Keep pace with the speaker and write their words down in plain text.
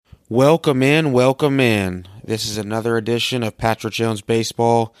Welcome in, welcome in. This is another edition of Patrick Jones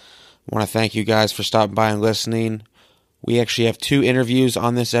Baseball. I want to thank you guys for stopping by and listening. We actually have 2 interviews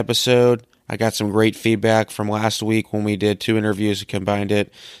on this episode. I got some great feedback from last week when we did 2 interviews and combined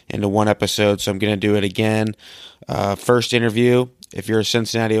it into 1 episode, so I'm going to do it again. First interview, if you're a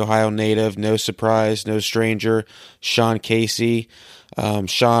Cincinnati, Ohio native, no surprise, no stranger, Sean Casey.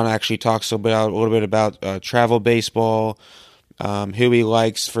 Sean actually talks a little bit about travel baseball, who he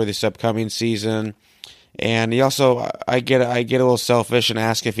likes for this upcoming season, and he also I get a little selfish and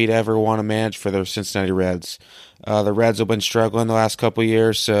ask if he'd ever want to manage for the Cincinnati Reds. The Reds have been struggling the last couple of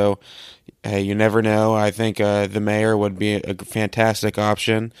years, so hey, you never know. I think the mayor would be a fantastic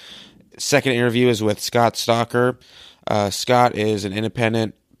option. Second interview is with Scott Stalker. Scott is an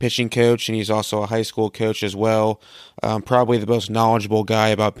independent pitching coach, and he's also a high school coach as well. Probably the most knowledgeable guy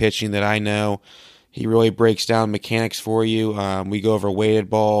about pitching that I know. He really breaks down mechanics for you. We go over weighted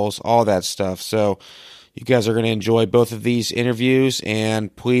balls, all that stuff. So you guys are going to enjoy both of these interviews,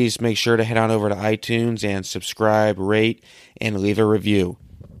 and please make sure to head on over to iTunes and subscribe, rate, and leave a review.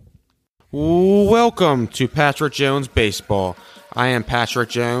 Welcome to Patrick Jones Baseball. I am Patrick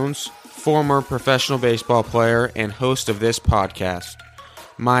Jones, former professional baseball player and host of this podcast.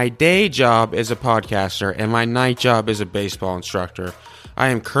 My day job is a podcaster, and my night job is a baseball instructor. I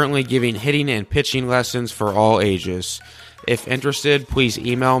am currently giving hitting and pitching lessons for all ages. If interested, please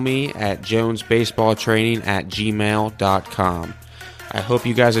email me at jonesbaseballtraining@gmail.com. I hope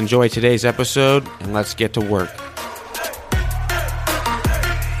you guys enjoy today's episode, and let's get to work.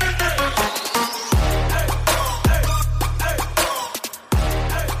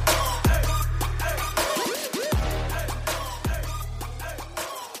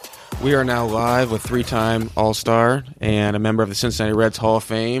 We are now live with 3-time All-Star and a member of the Cincinnati Reds Hall of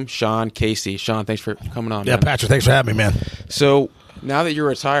Fame, Sean Casey. Sean, thanks for coming on. Yeah, man. Patrick, thanks for having me, man. So now that you're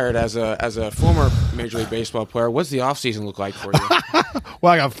retired as a former Major League Baseball player, what's the offseason look like for you?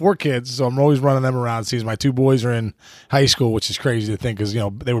 Well, I got 4 kids, so I'm always running them around. Seems my 2 boys are in high school, which is crazy to think because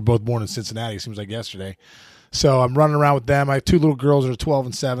they were both born in Cincinnati. It seems like yesterday. So I'm running around with them. I have 2 little girls that are 12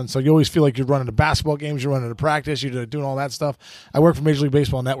 and 7. So you always feel like you're running to basketball games, you're running to practice, you're doing all that stuff. I work for Major League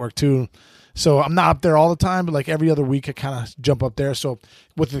Baseball Network too. So I'm not up there all the time, but like every other week I kind of jump up there. So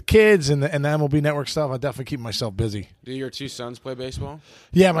with the kids and the MLB Network stuff, I definitely keep myself busy. Do your 2 sons play baseball?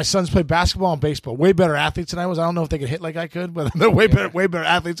 Yeah, my sons play basketball and baseball. Way better athletes than I was. I don't know if they could hit like I could, but they're way better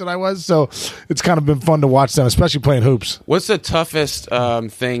athletes than I was. So it's kind of been fun to watch them, especially playing hoops. What's the toughest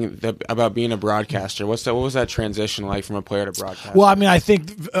thing about being a broadcaster? What was that transition like from a player to broadcaster? Well, I mean, I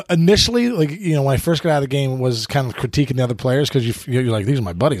think initially, when I first got out of the game, was kind of critiquing the other players because you're like, these are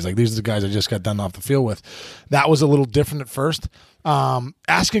my buddies. Like, these are the guys I just got done off the field with. That was a little different at first.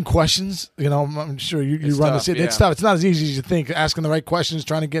 Asking questions, I'm sure you run this. It's tough. It's not as easy as you think. Asking the right questions,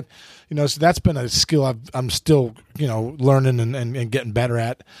 trying to get, so that's been a skill I'm still, learning and getting better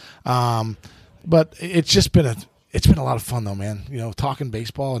at. But it's just been a lot of fun though, man. Talking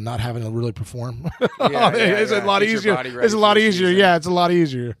baseball and not having to really perform. It's a lot easier. It's a lot easier. Yeah, it's a lot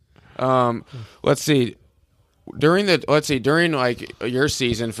easier. Let's see. During like your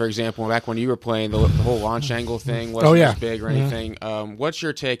season, for example, back when you were playing, the whole launch angle thing wasn't as big or anything. What's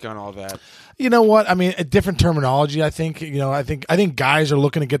your take on all that? You know what? I mean, a different terminology. I think. I think guys are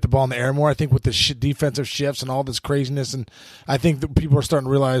looking to get the ball in the air more. I think with the defensive shifts and all this craziness, and I think that people are starting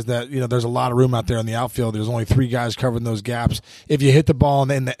to realize that there's a lot of room out there in the outfield. There's only 3 guys covering those gaps. If you hit the ball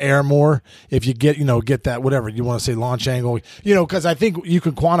in the air more, if you get that whatever you want to say launch angle, because I think you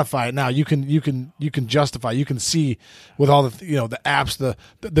can quantify it now. You can justify. You can see with all the the apps,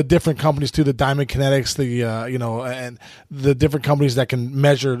 the different companies too, the Diamond Kinetics, and the different companies that can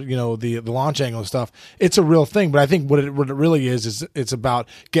measure the launch angle and stuff. It's a real thing, but I think what it really is it's about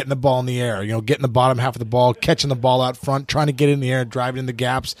getting the ball in the air, getting the bottom half of the ball, catching the ball out front, trying to get it in the air, drive it in the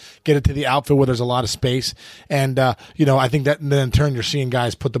gaps, get it to the outfield where there's a lot of space. And I think that then in turn you're seeing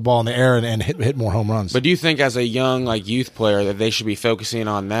guys put the ball in the air and hit more home runs. But do you think as a young youth player that they should be focusing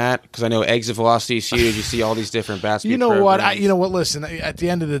on that? Because I know exit velocity is huge. You see all these different basketball. What? Listen, at the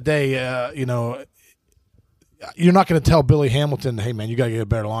end of the day, you're not going to tell Billy Hamilton, "Hey man, you got to get a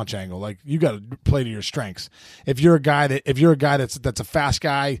better launch angle." Like, you got to play to your strengths. If you're a guy that's a fast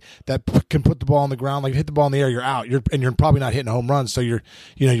guy that can put the ball on the ground, like hit the ball in the air, you're out. You're probably not hitting a home run, so you're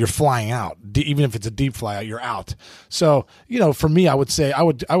flying out. Even if it's a deep fly out, you're out. So for me, I would say I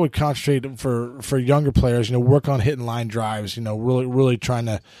would concentrate for younger players. Work on hitting line drives. Really trying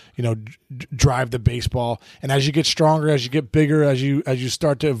to drive the baseball. And as you get stronger, as you get bigger, as you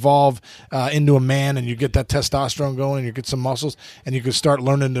start to evolve into a man, and you get that testosterone testosterone going and you get some muscles, and you can start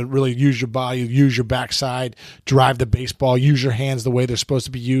learning to really use your body, use your backside, drive the baseball, use your hands the way they're supposed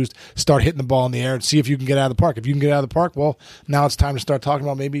to be used, start hitting the ball in the air and see if you can get out of the park. If you can get out of the park, well, now it's time to start talking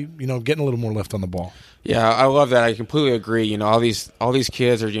about maybe, getting a little more lift on the ball. Yeah, I love that. I completely agree. All these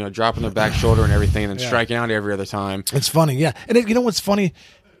kids are dropping their back shoulder and everything, and striking out every other time. It's funny, yeah. And you know what's funny?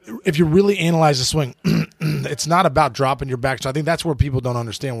 If you really analyze the swing, it's not about dropping your back. So I think that's where people don't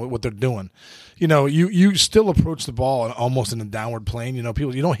understand what they're doing. You still approach the ball almost in a downward plane. You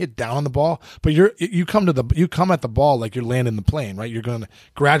don't hit down on the ball, but you come at the ball like you're landing the plane, right? You're going to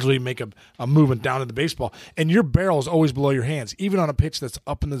gradually make a movement down to the baseball, and your barrel is always below your hands, even on a pitch that's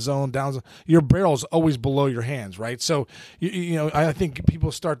up in the zone, down. Your barrel is always below your hands, right? So I think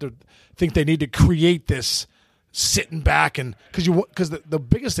people start to think they need to create this sitting back, and because the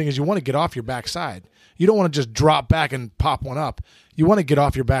biggest thing is you want to get off your backside. You don't want to just drop back and pop one up. You want to get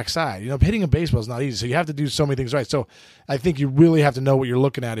off your backside. Hitting a baseball is not easy, so you have to do so many things right. So I think you really have to know what you're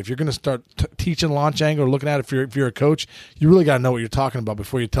looking at. If you're going to start teaching launch angle or looking at it, if you're a coach, you really got to know what you're talking about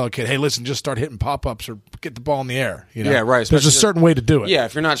before you tell a kid, hey, listen, just start hitting pop-ups or get the ball in the air. Yeah, right. There's a certain way to do it. Yeah,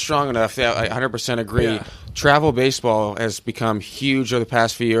 if you're not strong enough, I 100% agree. Yeah. Travel baseball has become huge over the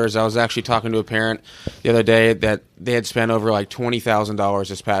past few years. I was actually talking to a parent the other day that they had spent over like $20,000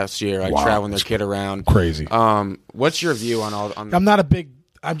 this past year, traveling their kid around. Crazy. What's your view on all? I'm not a big.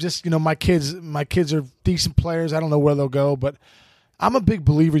 I'm just my kids are decent players. I don't know where they'll go, but I'm a big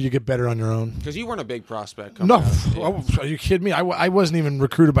believer you get better on your own. Because you weren't a big prospect. No, are you kidding me? I wasn't even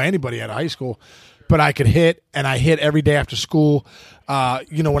recruited by anybody out of high school, but I could hit, and I hit every day after school.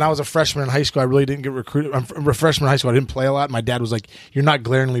 When I was a freshman in high school, I really didn't get recruited. I'm a freshman in high school. I didn't play a lot. My dad was like, "You're not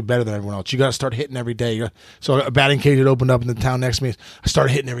glaringly better than everyone else. You got to start hitting every day." So a batting cage had opened up in the town next to me. I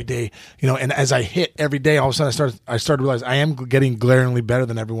started hitting every day. And as I hit every day, all of a sudden I started to realize I am getting glaringly better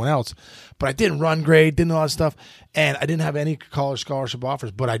than everyone else. But I didn't run great, didn't know all that stuff, and I didn't have any college scholarship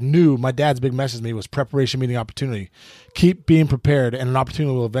offers. But I knew my dad's big message to me was preparation meeting opportunity. Keep being prepared, and an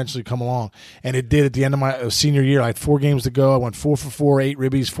opportunity will eventually come along. And it did at the end of my senior year. I had 4 games to go. I went 4 for 4, 8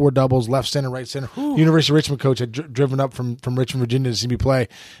 ribbies, 4 doubles, left center, right center. University of Richmond coach had driven up from Richmond, Virginia to see me play.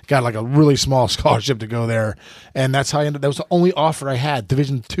 Got like a really small scholarship to go there, and that's how I ended. That was the only offer I had.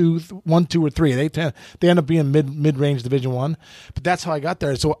 Division 2, 1, 2, or 3. They end up being mid range Division 1, but that's how I got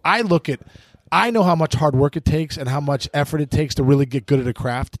there. So I know how much hard work it takes and how much effort it takes to really get good at a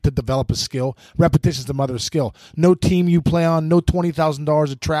craft, to develop a skill. Repetition is the mother of skill. No team you play on, no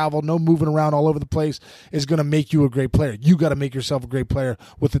 $20,000 of travel, no moving around all over the place is going to make you a great player. You got to make yourself a great player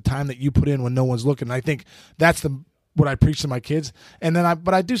with the time that you put in when no one's looking. And I think that's what I preach to my kids. And then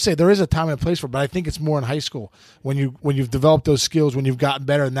but I do say there is a time and a place for it, but I think it's more in high school when you've developed those skills, when you've gotten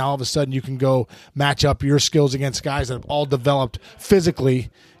better, and now all of a sudden you can go match up your skills against guys that have all developed physically,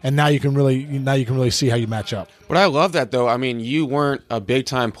 and now you can really see how you match up. But I love that, though. I mean, you weren't a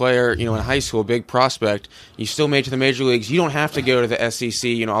big-time player, in high school, big prospect. You still made it to the major leagues. You don't have to go to the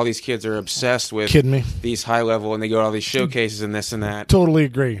SEC. All these kids are obsessed with Kidding me? These high-level, and they go to all these showcases and this and that. Totally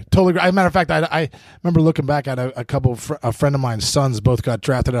agree. As a matter of fact, I remember looking back at a friend of mine's sons both got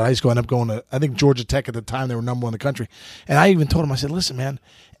drafted out of high school, ended up going to, I think, Georgia Tech at the time. They were number 1 in the country. And I even told him, I said, listen, man,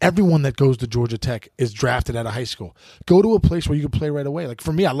 everyone that goes to Georgia Tech is drafted out of high school. Go to a place where you can play right away. Like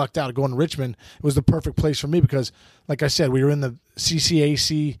for me, I lucked out going to Richmond. It was the perfect place for me because, like I said, we were in the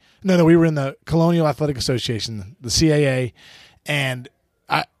CCAC. No, we were in the Colonial Athletic Association, the CAA, and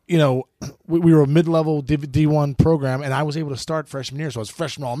we were a mid-level D1 program, and I was able to start freshman year. So I was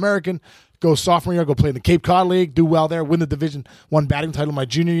freshman All-American, go sophomore year, go play in the Cape Cod League, do well there, win the Division I batting title my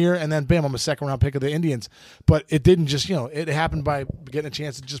junior year, and then, bam, I'm a second-round pick of the Indians. But it didn't just, it happened by getting a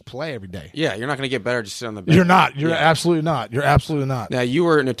chance to just play every day. Yeah, you're not going to get better just sitting on the bench. You're not. You're absolutely not. You're absolutely not. Now, you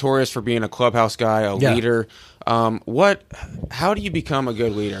were notorious for being a clubhouse guy, a leader. How do you become a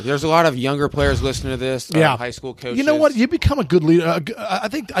good leader? There's a lot of younger players listening to this, high school coaches. You know what? You become a good leader. I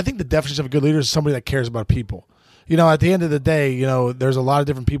think the definition of a good leader is somebody that cares about people. At the end of the day, there's a lot of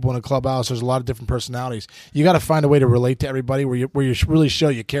different people in a clubhouse. There's a lot of different personalities. You got to find a way to relate to everybody where you really show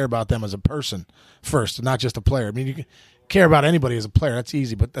you care about them as a person first, and not just a player. I mean, you can care about anybody as a player. That's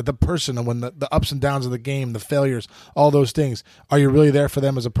easy. But the person, and when the ups and downs of the game, the failures, all those things, are you really there for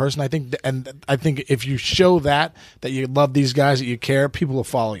them as a person? I think if you show that you love these guys, that you care, people will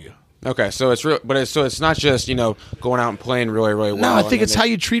follow you. Okay, so it's real, but it's not just going out and playing really, really well. No, I think it's how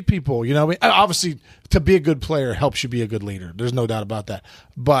you treat people. Obviously, to be a good player helps you be a good leader. There's no doubt about that.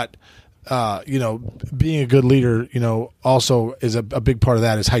 But being a good leader, also is a big part of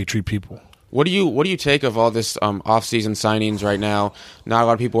that is how you treat people. What do you take of all this off-season signings right now? Not a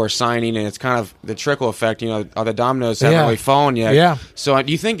lot of people are signing, and it's kind of the trickle effect. The dominoes haven't really fallen yet. Yeah. So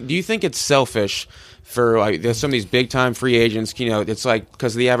do you think it's selfish for like there's some of these big time free agents. You know, it's like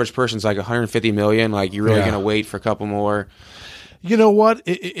because the average person's like 150 million. Like you're really going to wait for a couple more. You know what?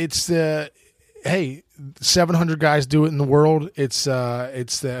 It's the hey, 700 guys do it in the world. It's the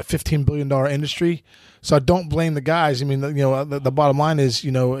 $15 billion industry. So I don't blame the guys. I mean, the bottom line is,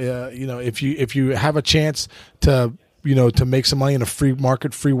 if you have a chance to make some money in a free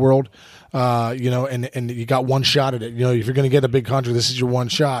market, free world, and you got one shot at it. If you're going to get a big contract, this is your one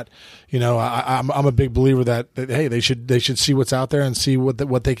shot. I'm a big believer that hey, they should see what's out there and see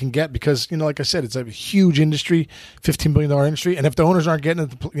what they can get because like I said, it's a huge industry, $15 billion industry, and if the owners aren't getting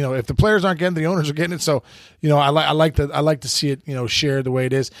it, if the players aren't getting it, the owners are getting it. So I like to see it shared the way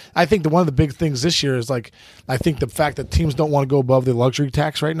it is. I think one of the big things this year is like I think the fact that teams don't want to go above the luxury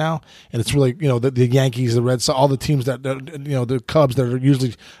tax right now, and it's really the Yankees, the Red Sox, all the teams that the Cubs that are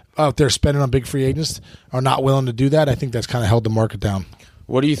usually out there spending on big free agents are not willing to do that. I think that's kind of held the market down.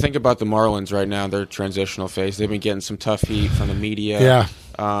 What do you think about the Marlins right now? Their transitional phase. They've been getting some tough heat from the media.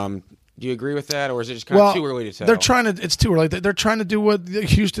 Yeah. Do you agree with that, or is it just kind of too early to tell? They're trying to. It's too early. They're trying to do what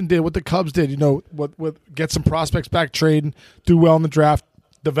Houston did, what the Cubs did. What get some prospects back, trade, do well in the draft,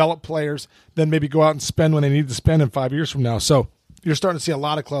 develop players, then maybe go out and spend when they need to spend in 5 years from now. So you're starting to see a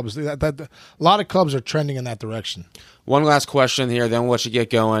lot of clubs. A lot of clubs are trending in that direction. One last question here, then we'll let you get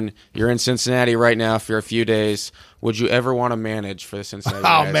going. You're in Cincinnati right now for a few days. Would you ever want to manage for the Cincinnati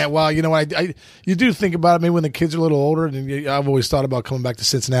Reds? Oh, man. Well, you do think about it maybe when the kids are a little older. And I've always thought about coming back to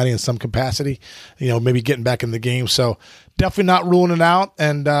Cincinnati in some capacity, maybe getting back in the game. So definitely not ruling it out.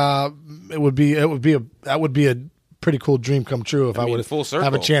 And that would be a pretty cool dream come true if I would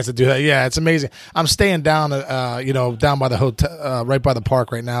have a chance to do that. Yeah, it's amazing. I'm staying down, down by the hotel, right by the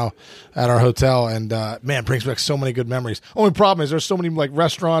park right now at our hotel, and man, brings back so many good memories. Only problem is there's so many like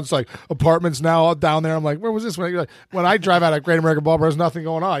restaurants, like apartments now all down there. I'm like, where was this when I drive out at Great American Ballpark? There's nothing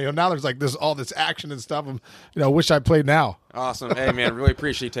going on. Now there's like all this action and stuff. And wish I played now. Awesome. Hey man, really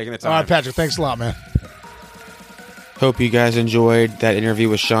appreciate you taking the time. All right, Patrick, thanks a lot, man. Hope you guys enjoyed that interview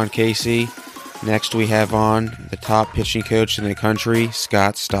with Sean Casey. Next, we have on the top pitching coach in the country,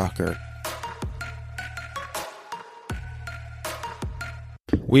 Scott Stocker.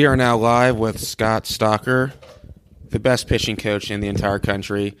 We are now live with Scott Stocker, the best pitching coach in the entire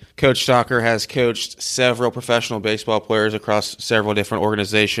country. Coach Stocker has coached several professional baseball players across several different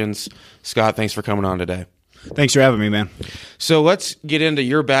organizations. Scott, thanks for coming on today. Thanks for having me, man. So let's get into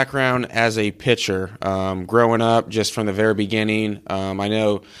your background as a pitcher. Growing up, just from the very beginning, I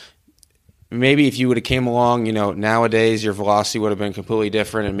know maybe if you would have came along, nowadays your velocity would have been completely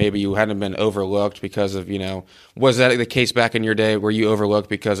different and maybe you hadn't been overlooked because of, was that the case back in your day? Were you overlooked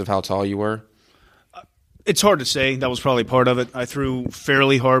because of how tall you were? It's hard to say. That was probably part of it. I threw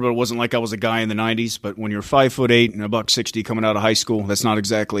fairly hard, but it wasn't like I was a guy in the 90s. But when you're 5'8" and $160 coming out of high school, that's not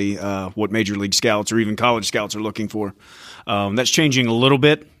exactly what Major League Scouts or even college scouts are looking for. That's changing a little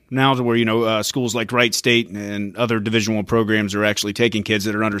bit now to where, schools like Wright State and other Division I programs are actually taking kids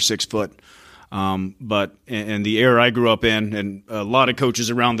that are under 6 foot. But in the era I grew up in, and a lot of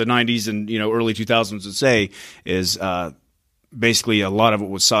coaches around the 90s and early 2000s would say, is basically a lot of it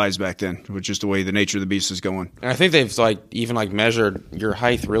was size back then, which is the way the nature of the beast is going. And I think they've even measured your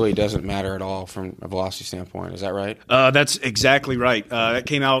height really doesn't matter at all from a velocity standpoint. Is that right? That's exactly right. That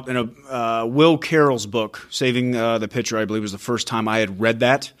came out in a Will Carroll's book, Saving the Pitcher. I believe was the first time I had read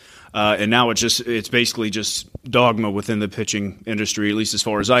that. And now it's basically just dogma within the pitching industry, at least as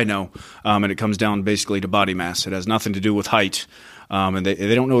far as I know. And it comes down basically to body mass. It has nothing to do with height. And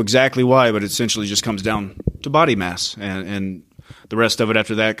they don't know exactly why, but it essentially just comes down to body mass. And the rest of it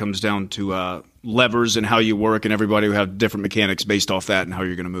after that comes down to levers and how you work, and everybody will have different mechanics based off that and how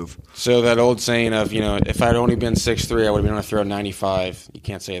you're going to move. So that old saying of, if I'd only been 6'3", I would have been able to throw 95. You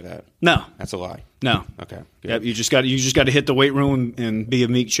can't say that. No. That's a lie. No. Okay. Yeah, you just got to hit the weight room and be a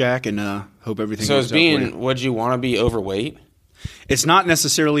meat shack and hope everything So goes out. Would you want to be overweight? It's not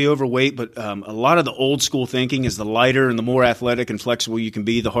necessarily overweight, but a lot of the old school thinking is the lighter and the more athletic and flexible you can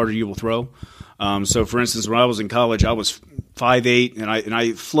be, the harder you will throw. So, for instance, when I was in college, I was 5'8", and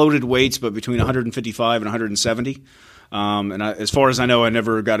I floated weights, but between 155 and 170. As far as I know, I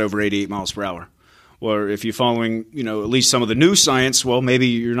never got over 88 miles per hour. Or if you're following, at least some of the new science, well, maybe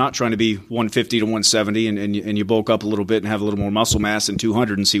you're not trying to be 150 to 170, and you bulk up a little bit and have a little more muscle mass in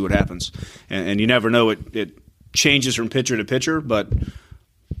 200 and see what happens. And you never know. It changes from pitcher to pitcher, but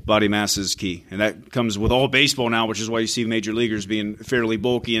body mass is key. And that comes with all baseball now, which is why you see major leaguers being fairly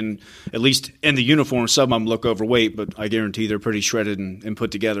bulky and, at least in the uniform, some of them look overweight, but I guarantee they're pretty shredded and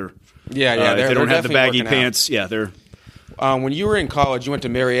put together. Yeah. If they don't have the baggy pants, they're... When you were in college, you went to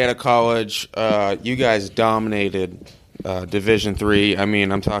Marietta College. You guys dominated Division III. I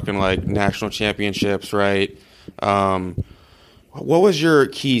mean, I'm talking like national championships, right? What was your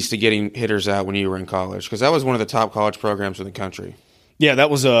keys to getting hitters out when you were in college? Because that was one of the top college programs in the country. Yeah,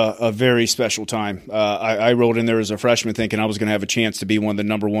 that was a very special time. I rolled in there as a freshman thinking I was going to have a chance to be one of the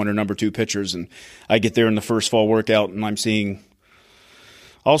number 1 or number 2 pitchers, and I get there in the first fall workout, and I'm seeing,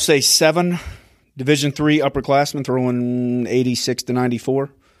 I'll say 7 Division III upperclassmen throwing 86 to 94.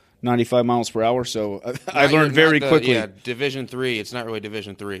 95 miles per hour, so I learned very quickly. Yeah, Division III, it's not really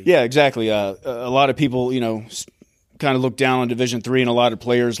Division III. Yeah, exactly. A lot of people, kind of look down on Division III, and a lot of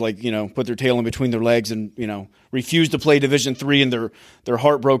players put their tail in between their legs and refuse to play Division III, and they're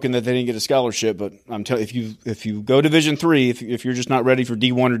heartbroken that they didn't get a scholarship. But I'm telling you, if you go Division III, if you're just not ready for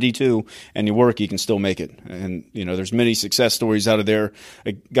D1 or D2 and you work, you can still make it. And there's many success stories out of there.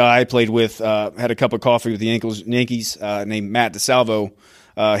 A guy I played with had a cup of coffee with the Yankees named Matt DeSalvo.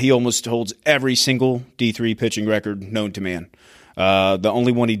 He almost holds every single D3 pitching record known to man. The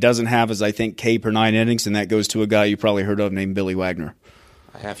only one he doesn't have is, I think, K per 9 innings, and that goes to a guy you probably heard of named Billy Wagner.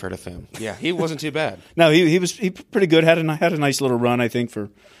 I have heard of him. Yeah, he wasn't too bad. No, he was pretty good. Had a nice little run, I think, for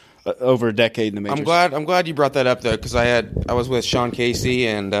over a decade in the majors. I'm glad you brought that up though, because I was with Sean Casey,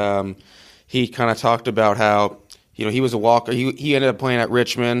 and he kind of talked about how he was a walker. He ended up playing at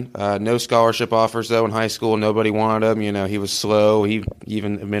Richmond. No scholarship offers though in high school. Nobody wanted him. He was slow. He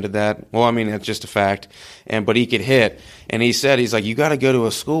even admitted that. Well, I mean, it's just a fact. But he could hit. And he said, he's like, you got to go to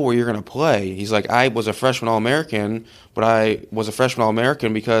a school where you're going to play. He's like, I was a freshman All-American, but I was a freshman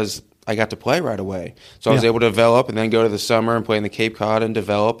All-American because I got to play right away. So I was able to develop and then go to the summer and play in the Cape Cod and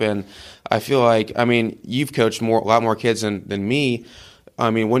develop. And I feel like, you've coached a lot more kids than me.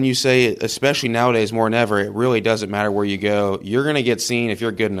 When you say, especially nowadays more than ever, it really doesn't matter where you go. You're going to get seen if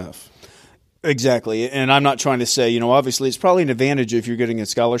you're good enough. Exactly. And I'm not trying to say, obviously it's probably an advantage if you're getting a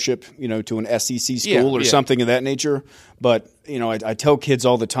scholarship, to an SEC school or something of that nature. But, I tell kids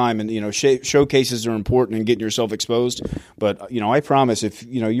all the time, and, showcases are important in getting yourself exposed. But, I promise if,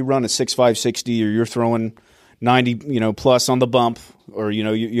 you run a 6.5, 60 or you're throwing 90, plus on the bump, or,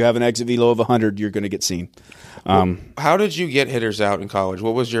 you have an exit velo of 100, you're going to get seen. How did you get hitters out in college?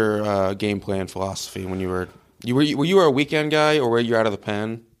 What was your game plan philosophy when were you a weekend guy, or were you out of the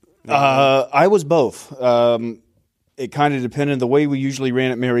pen? I was both. It kind of depended. The way we usually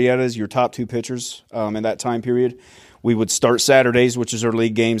ran at Marietta is your top 2 pitchers in that time period. We would start Saturdays, which is our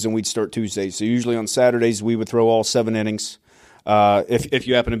league games, and we'd start Tuesdays. So usually on Saturdays we would throw all 7 innings. If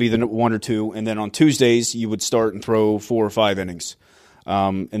you happen to be the 1 or 2, and then on Tuesdays you would start and throw 4 or 5 innings.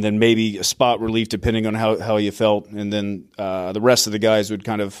 And then maybe a spot relief depending on how you felt, and then the rest of the guys would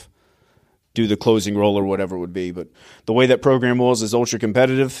kind of do the closing role or whatever it would be. But the way that program was is ultra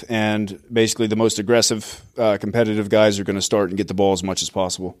competitive, and basically the most aggressive competitive guys are going to start and get the ball as much as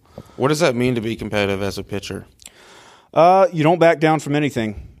possible. What does that mean to be competitive as a pitcher? You don't back down from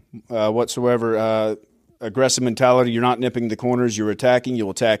anything whatsoever. Aggressive mentality, you're not nipping the corners, you're attacking,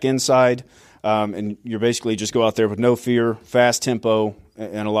 you'll attack inside. And you're basically just go out there with no fear, fast tempo,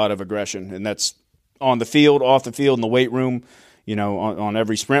 and a lot of aggression. And that's on the field, off the field, in the weight room, on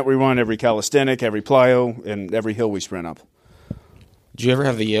every sprint we run, every calisthenic, every plyo, and every hill we sprint up. Did you ever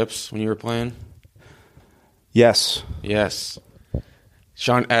have the yips when you were playing? Yes.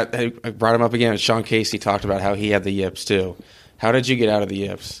 Sean, I brought him up again. Sean Casey talked about how he had the yips too. How did you get out of the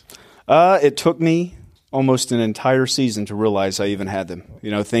yips? It took me almost an entire season to realize I even had them.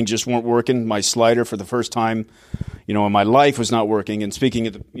 Things just weren't working. My slider for the first time, in my life was not working. And speaking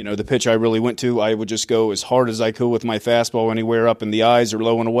of the pitch I really went to, I would just go as hard as I could with my fastball anywhere up in the eyes or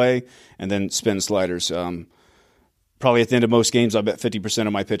low and away, and then spin sliders. Probably at the end of most games, I bet 50%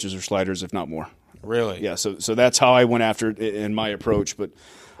 of my pitches are sliders, if not more. Really? Yeah. So that's how I went after it in my approach. But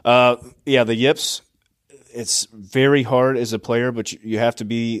the yips. It's very hard as a player, but you have to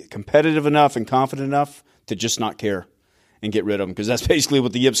be competitive enough and confident enough to just not care and get rid of them, because that's basically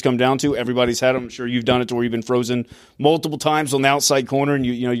what the yips come down to. Everybody's had them. I'm sure you've done it to where you've been frozen multiple times on the outside corner, and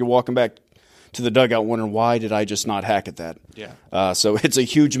you're walking back to the dugout wondering, why did I just not hack at that? Yeah. So it's a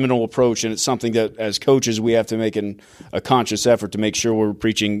huge mental approach, and it's something that as coaches we have to make a conscious effort to make sure we're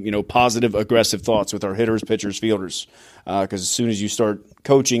preaching positive, aggressive thoughts with our hitters, pitchers, fielders, because as soon as you start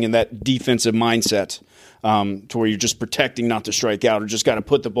coaching in that defensive mindset, to where you're just protecting not to strike out, or just got to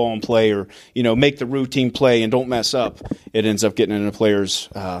put the ball in play, or make the routine play and don't mess up, it ends up getting in a player's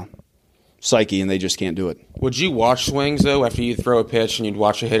psyche, and they just can't do it. Would you watch swings though after you throw a pitch, and you'd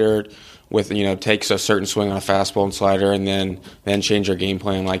watch a hitter with takes a certain swing on a fastball and slider, and then change their game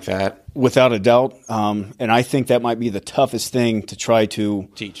plan like that? Without a doubt, and I think that might be the toughest thing to try to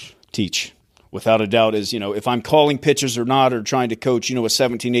teach. Without a doubt, is if I'm calling pitches or not, or trying to coach a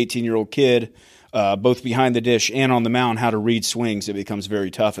 17, 18-year-old kid. both behind the dish and on the mound, how to read swings, it becomes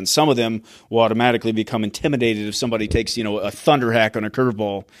very tough. And some of them will automatically become intimidated if somebody takes, a thunder hack on a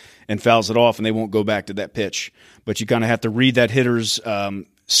curveball and fouls it off, and they won't go back to that pitch. But you kind of have to read that hitter's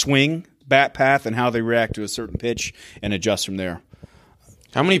swing, bat path, and how they react to a certain pitch and adjust from there.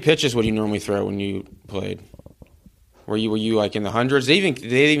 How many pitches would you normally throw when you played? Were you like in the hundreds? Did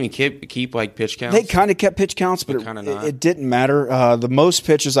they even keep like pitch counts? They kind of kept pitch counts, but it didn't matter. The most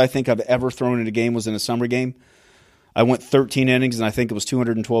pitches I think I've ever thrown in a game was in a summer game. I went 13 innings, and I think it was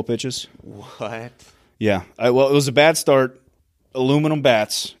 212 pitches. What? Yeah. Well, it was a bad start. Aluminum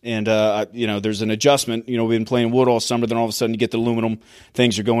bats, and there's an adjustment. We've been playing wood all summer, then all of a sudden you get the aluminum.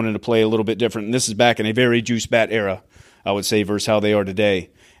 Things are going into play a little bit different, and this is back in a very juice bat era, I would say, versus how they are today.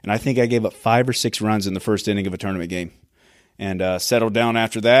 And I think I gave up 5 or 6 runs in the first inning of a tournament game, and settled down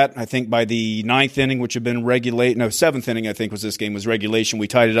after that. I think by the 9th inning, which had been 7th inning, I think was this game, was regulation. We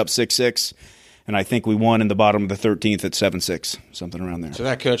tied it up 6-6. And I think we won in the bottom of the 13th at 7-6, something around there. So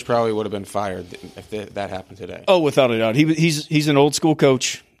that coach probably would have been fired if that happened today. Oh, without a doubt. He's an old school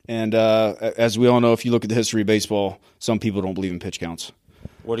coach, and as we all know, if you look at the history of baseball, some people don't believe in pitch counts.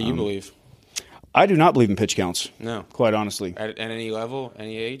 What do you believe? I do not believe in pitch counts. No, quite honestly. At any level,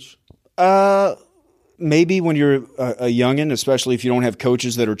 any age? Maybe when you're a youngin', especially if you don't have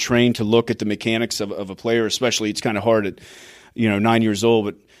coaches that are trained to look at the mechanics of a player. Especially, it's kind of hard at 9 years old,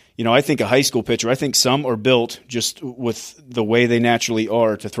 but. I think a high school pitcher, I think some are built just with the way they naturally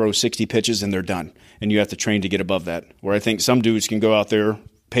are to throw 60 pitches and they're done. And you have to train to get above that. Where I think some dudes can go out there,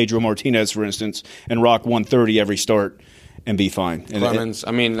 Pedro Martinez, for instance, and rock 130 every start and be fine. Clemens,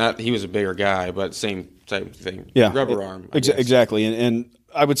 he was a bigger guy, but same type of thing. Yeah. Rubber arm. Exactly. And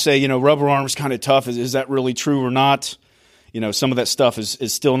I would say, rubber arm is kind of tough. Is that really true or not? Some of that stuff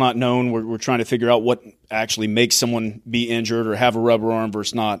is still not known. We're trying to figure out what actually makes someone be injured or have a rubber arm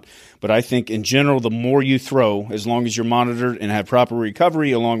versus not. But I think in general, the more you throw, as long as you're monitored and have proper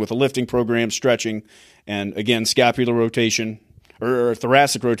recovery along with a lifting program, stretching, and again, scapular rotation or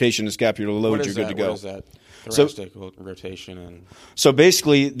thoracic rotation and scapular load, you're good to go. What is that? Thoracic rotation. And so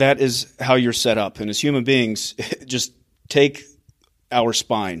basically, that is how you're set up. And as human beings, just take our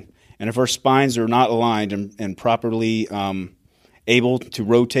spine. And if our spines are not aligned and properly able to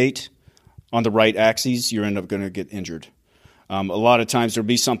rotate on the right axes, you end up going to get injured. A lot of times there'll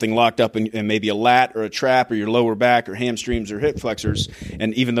be something locked up in maybe a lat or a trap or your lower back or hamstrings or hip flexors,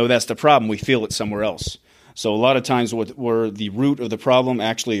 and even though that's the problem, we feel it somewhere else. So a lot of times where the root of the problem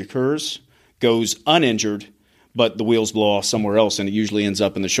actually occurs goes uninjured, but the wheels blow off somewhere else, and it usually ends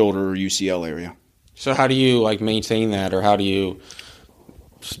up in the shoulder or UCL area. So how do you maintain that, or how do you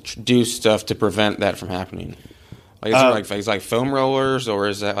do stuff to prevent that from happening? Is it like foam rollers, or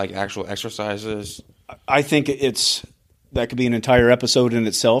is that like actual exercises? I think that could be an entire episode in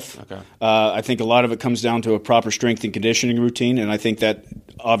itself. Okay. I think a lot of it comes down to a proper strength and conditioning routine, and I think that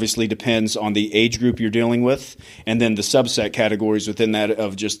obviously depends on the age group you're dealing with, and then the subset categories within that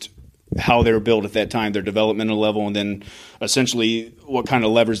of just how they're built at that time, their developmental level, and then essentially what kind of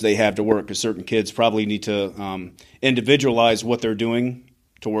levers they have to work. Because certain kids probably need to individualize what they're doing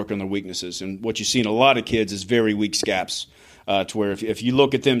to work on their weaknesses. And what you see in a lot of kids is very weak scaps, to where if you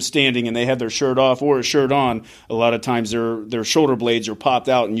look at them standing and they have their shirt off or a shirt on, a lot of times their shoulder blades are popped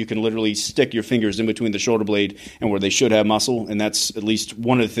out, and you can literally stick your fingers in between the shoulder blade and where they should have muscle. And that's at least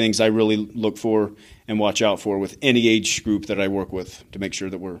one of the things I really look for and watch out for with any age group that I work with, to make sure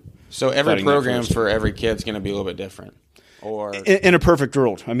that we're So every program for every kid is going to be a little bit different. Or in a perfect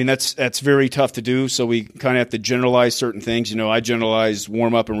world. I mean, that's very tough to do, so we kind of have to generalize certain things. I generalize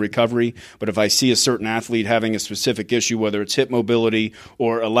warm-up and recovery, but if I see a certain athlete having a specific issue, whether it's hip mobility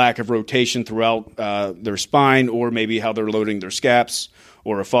or a lack of rotation throughout their spine, or maybe how they're loading their scaps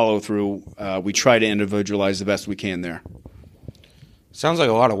or a follow-through, we try to individualize the best we can there. Sounds like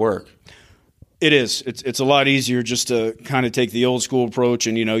a lot of work. It is. It's a lot easier just to kind of take the old school approach,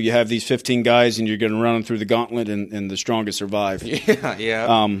 and you have these 15 guys, and you're going to run them through the gauntlet, and the strongest survive.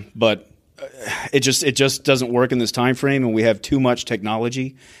 Yeah. But it just doesn't work in this time frame, and we have too much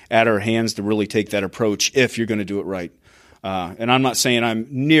technology at our hands to really take that approach if you're going to do it right. And I'm not saying I'm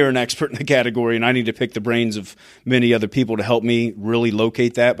near an expert in the category, and I need to pick the brains of many other people to help me really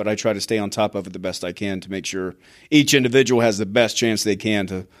locate that, but I try to stay on top of it the best I can to make sure each individual has the best chance they can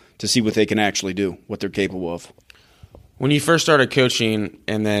to see what they can actually do, what they're capable of. When you first started coaching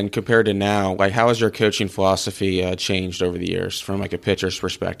and then compared to now, how has your coaching philosophy changed over the years from a pitcher's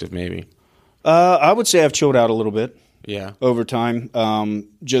perspective maybe? I would say I've chilled out a little bit. Yeah. Over time.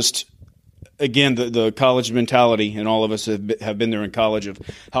 Just again, the college mentality, and all of us have been there in college, of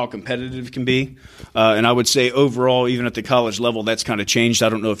how competitive it can be. And I would say overall, even at the college level, that's kind of changed. I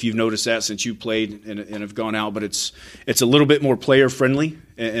don't know if you've noticed that since you played and have gone out, but it's a little bit more player-friendly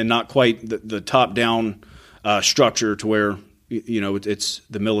and not quite the top-down structure to where, it's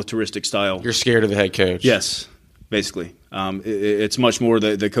the militaristic style. You're scared of the head coach. Yes, basically. It's much more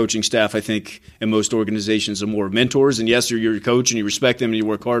the coaching staff, I think, in most organizations are more mentors. And yes, you're your coach and you respect them and you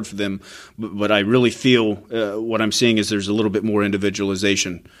work hard for them. But I really feel what I'm seeing is there's a little bit more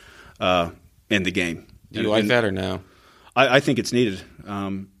individualization in the game. Do you like that or no? I think it's needed.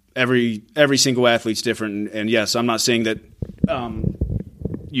 Every single athlete's different. And yes, I'm not saying that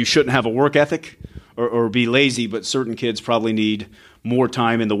you shouldn't have a work ethic or be lazy, but certain kids probably need more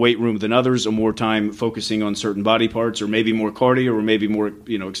time in the weight room than others, or more time focusing on certain body parts, or maybe more cardio, or maybe more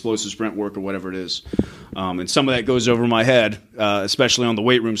explosive sprint work, or whatever it is. And some of that goes over my head, especially on the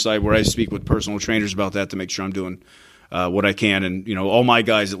weight room side, where I speak with personal trainers about that to make sure I'm doing what I can. And all my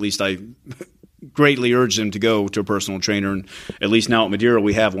guys, at least I greatly urge them to go to a personal trainer. And at least now at Madeira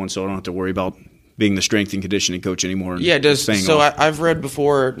we have one, so I don't have to worry about being the strength and conditioning coach anymore. Yeah, I've read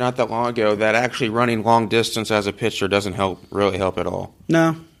before, not that long ago, that actually running long distance as a pitcher doesn't really help at all.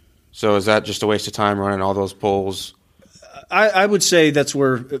 No. So is that just a waste of time running all those pulls? I would say that's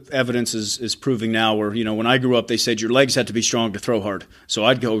where evidence is proving now, where, when I grew up, they said your legs had to be strong to throw hard. So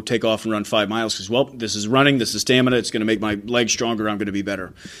I'd go take off and run 5 miles because, this is running, this is stamina, it's going to make my legs stronger, I'm going to be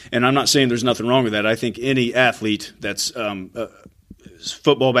better. And I'm not saying there's nothing wrong with that. I think any athlete that's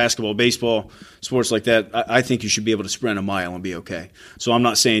football, basketball, baseball, sports like that, I think you should be able to sprint a mile and be okay. So I'm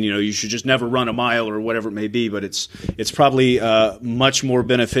not saying, you should just never run a mile or whatever it may be, but it's probably much more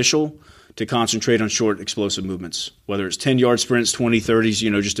beneficial to concentrate on short, explosive movements, whether it's 10-yard sprints, 20,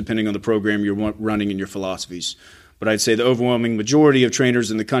 30s, just depending on the program you're running and your philosophies. But I'd say the overwhelming majority of trainers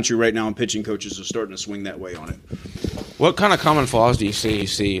in the country right now and pitching coaches are starting to swing that way on it. What kind of common flaws do you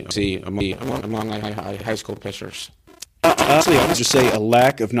see among high school pitchers? Honestly, I would just say a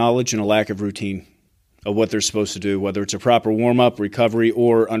lack of knowledge and a lack of routine of what they're supposed to do, whether it's a proper warm-up, recovery,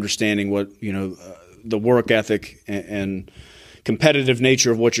 or understanding what, the work ethic and competitive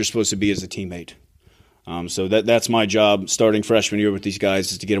nature of what you're supposed to be as a teammate. So that's my job starting freshman year with these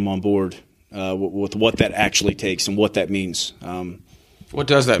guys, is to get them on board with what that actually takes and what that means. What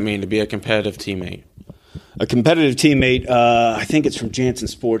does that mean to be a competitive teammate? A competitive teammate, I think it's from Janssen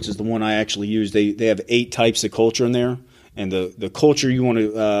Sports, is the one I actually use. They have 8 types of culture in there, and the culture you want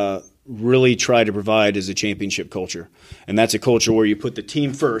to really try to provide is a championship culture. And that's a culture where you put the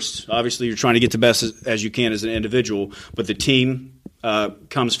team first. Obviously, you're trying to get the best as you can as an individual, but the team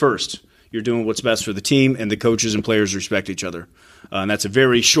comes first. You're doing what's best for the team, and the coaches and players respect each other. And that's a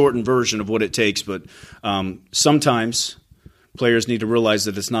very shortened version of what it takes, but sometimes players need to realize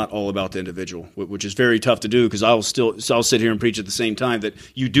that it's not all about the individual, which is very tough to do, because I'll sit here and preach at the same time that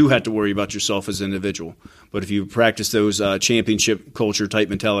you do have to worry about yourself as an individual. But if you practice those championship culture type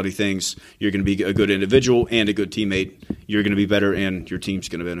mentality things, you're going to be a good individual and a good teammate. You're going to be better, and your team's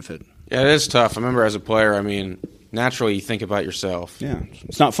going to benefit. Yeah, it is tough. I remember as a player, naturally you think about yourself. Yeah,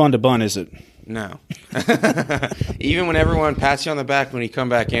 it's not fun to bunt, is it? No. Even when everyone pats you on the back when you come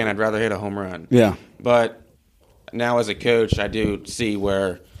back in, I'd rather hit a home run. Yeah. But now as a coach, I do see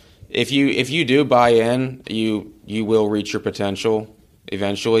where if you do buy in, you will reach your potential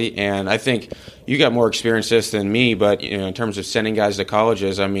eventually. And I think you got more experience this than me, but in terms of sending guys to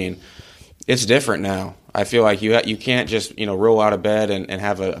colleges, it's different now. I feel like you can't just roll out of bed and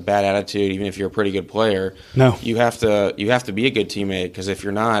have a bad attitude, even if you're a pretty good player. No, you have to be a good teammate, because if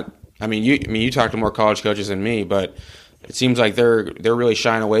you're not, you talk to more college coaches than me, but it seems like they're really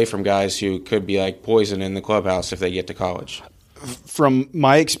shying away from guys who could be like poison in the clubhouse if they get to college. From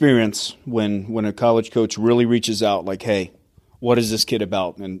my experience, when a college coach really reaches out, like, hey, what is this kid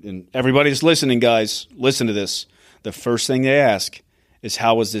about? And everybody that's listening, guys, listen to this. The first thing they ask is,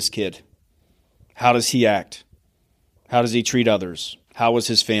 how is this kid? How does he act? How does he treat others? How is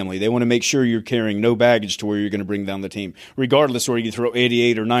his family? They want to make sure you're carrying no baggage to where you're going to bring down the team, regardless whether you throw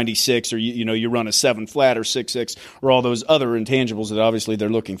 88 or 96, or you run a 7 flat or 6-6, or all those other intangibles that obviously they're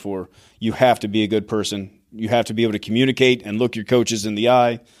looking for. You have to be a good person. You have to be able to communicate and look your coaches in the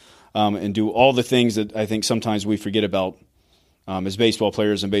eye, and do all the things that I think sometimes we forget about as baseball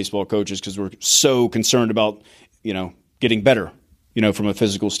players and baseball coaches, because we're so concerned about getting better, from a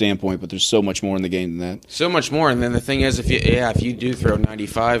physical standpoint, but there's so much more in the game than that. So much more. And then the thing is, if you do throw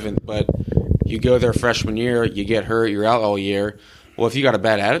 95, but you go there freshman year, you get hurt, you're out all year. Well, if you got a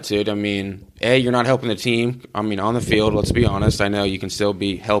bad attitude, you're not helping the team. On the field, let's be honest. I know you can still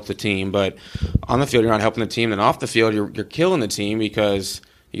help the team, but on the field, you're not helping the team. Then off the field, you're killing the team, because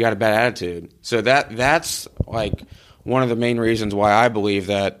you got a bad attitude. So that's like one of the main reasons why I believe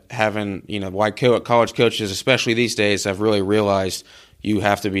that having, why college coaches, especially these days, have really realized you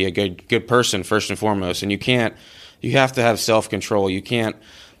have to be a good person first and foremost, and you have to have self-control. You can't.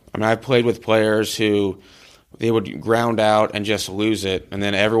 I mean, I've played with players who they would ground out and just lose it, and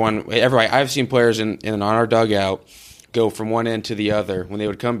then everybody. I've seen players on our dugout go from one end to the other when they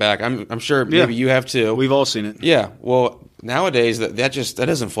would come back. I'm sure maybe you have too. We've all seen it. Yeah. Well, nowadays that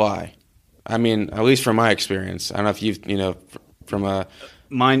doesn't fly. I mean, at least from my experience. I don't know if you've from a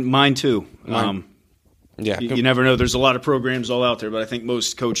mine too. Yeah, you never know. There's a lot of programs all out there, but I think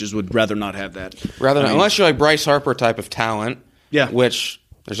most coaches would rather not have that. Unless you're like Bryce Harper type of talent, which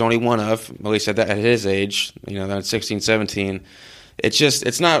there's only one of, at least at his age, that's 16, 17.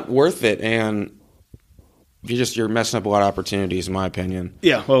 It's not worth it, and you're messing up a lot of opportunities, in my opinion.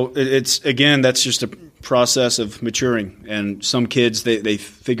 Yeah, well, that's just a process of maturing, and some kids they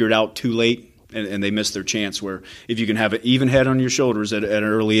figure it out too late, and they miss their chance. Where if you can have an even head on your shoulders at an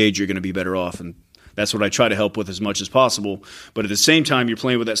early age, you're going to be better off, and that's what I try to help with as much as possible. But at the same time, you're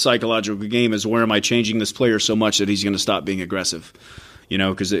playing with that psychological game is where am I changing this player so much that he's going to stop being aggressive?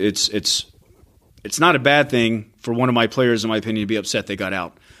 Because it's not a bad thing for one of my players, in my opinion, to be upset they got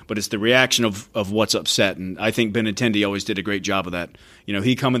out. But it's the reaction of what's upset. And I think Benintendi always did a great job of that.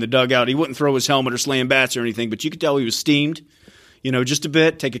 He come in the dugout. He wouldn't throw his helmet or slam bats or anything, but you could tell he was steamed, just a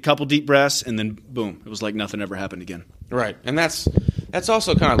bit, take a couple deep breaths, and then boom, it was like nothing ever happened again. Right. And that's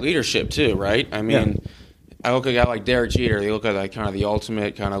also kind of leadership too, right? I mean, I look at a guy like Derek Jeter. You look at like kind of the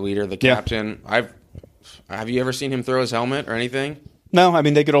ultimate kind of leader, the captain. Have you ever seen him throw his helmet or anything? No, I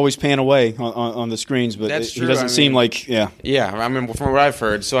mean, they could always pan away on the screens, but that's true. It doesn't seem like, Yeah, I mean, from what I've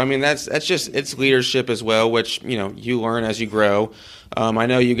heard. So, I mean, that's just, it's leadership as well, which, you learn as you grow. I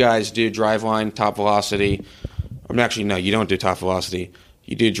know you guys do driveline, top velocity. Actually, no, you don't do top velocity.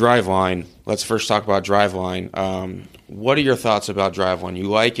 You do driveline. Let's first talk about driveline. What are your thoughts about driveline? You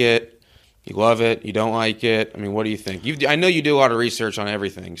like it? You love it? You don't like it? I mean, what do you think? I know you do a lot of research on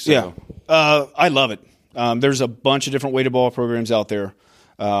everything. So. Yeah, I love it. There's a bunch of different weighted ball programs out there.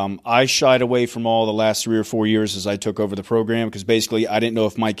 I shied away from all the last 3 or 4 years as I took over the program because basically I didn't know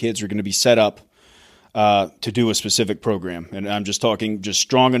if my kids were going to be set up to do a specific program. And I'm just talking just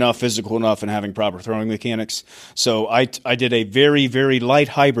strong enough, physical enough, and having proper throwing mechanics. So I did a very, very light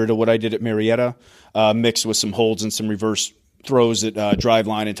hybrid of what I did at Marietta, mixed with some holds and some reverse throws that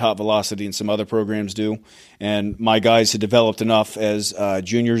Driveline and Top Velocity and some other programs do. And my guys had developed enough as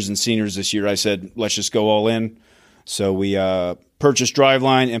juniors and seniors this year. I said, let's just go all in. So we purchased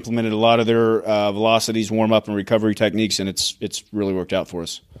Driveline, implemented a lot of their velocities, warm-up, and recovery techniques, and it's really worked out for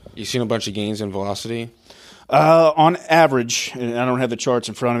us. You seen a bunch of gains in velocity? On average, and I don't have the charts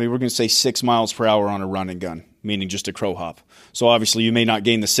in front of me, we're going to say 6 miles per hour on a run and gun, meaning just a crow hop. So obviously you may not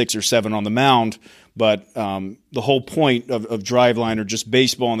gain the 6 or 7 on the mound, but the whole point of Driveline or just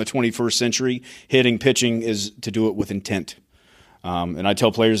baseball in the 21st century, hitting, pitching, is to do it with intent. And I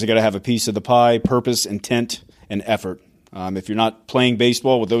tell players they got to have a piece of the pie: purpose, intent, and effort. If you're not playing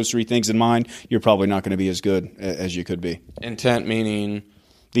baseball with those 3 things in mind, you're probably not going to be as good as you could be. Intent meaning?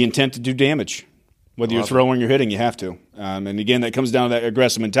 The intent to do damage. Whether you're throwing or hitting, you have to. And again, that comes down to that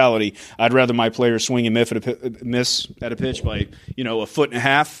aggressive mentality. I'd rather my players swing and miss at a pitch by, a foot and a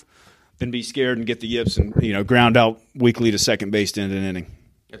half than be scared and get the yips and, ground out weakly to second base to end an inning.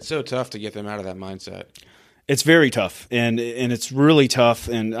 It's so tough to get them out of that mindset. It's very tough, and it's really tough.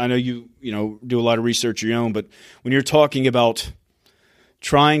 And I know you do a lot of research of your own, but when you're talking about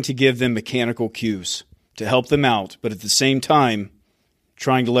trying to give them mechanical cues to help them out, but at the same time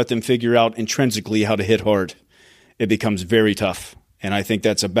trying to let them figure out intrinsically how to hit hard, it becomes very tough. And I think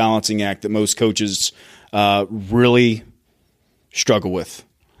that's a balancing act that most coaches really struggle with.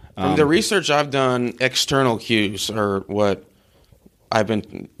 From the research I've done, external cues are what I've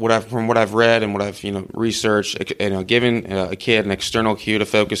read and what I've researched. Giving a kid an external cue to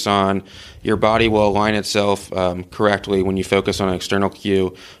focus on, your body will align itself correctly when you focus on an external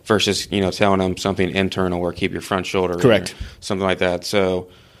cue versus telling them something internal or keep your front shoulder correct, something like that. So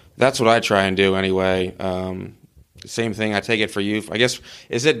that's what I try and do anyway. Same thing. I take it for you. I guess,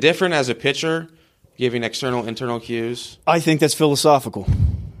 is it different as a pitcher giving external internal cues? I think that's philosophical.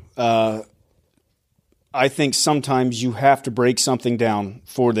 I think sometimes you have to break something down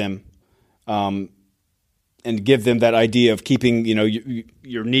for them and give them that idea of keeping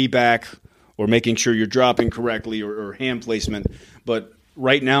your knee back or making sure you're dropping correctly or hand placement. But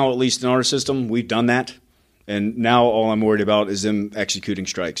right now, at least in our system, we've done that. And now all I'm worried about is them executing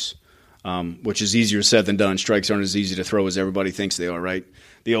strikes, which is easier said than done. Strikes aren't as easy to throw as everybody thinks they are, right?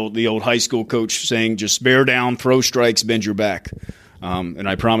 The old high school coach saying, just bear down, throw strikes, bend your back. And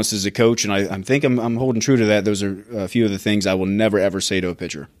I promise as a coach, and I think I'm holding true to that. Those are a few of the things I will never ever say to a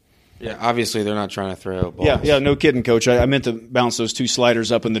pitcher. Yeah, obviously they're not trying to throw balls. Yeah, no kidding, Coach. I meant to bounce those 2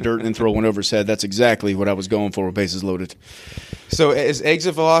 sliders up in the dirt and throw one over his head. That's exactly what I was going for with bases loaded. So is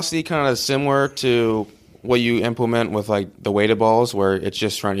exit velocity kind of similar to what you implement with like the weighted balls, where you're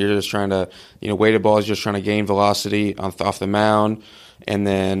just trying to, weighted balls, just trying to gain velocity off the mound, and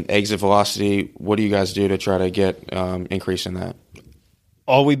then exit velocity, what do you guys do to try to get increase in that?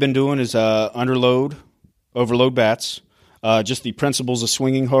 All we've been doing is underload, overload bats. Just the principles of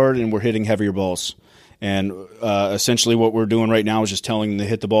swinging hard, and we're hitting heavier balls. And essentially what we're doing right now is just telling them to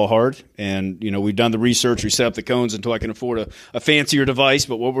hit the ball hard. And, we've done the research. We set up the cones until I can afford a fancier device.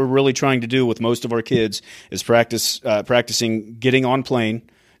 But what we're really trying to do with most of our kids is practicing getting on plane,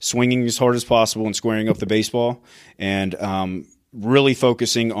 swinging as hard as possible, and squaring up the baseball, and really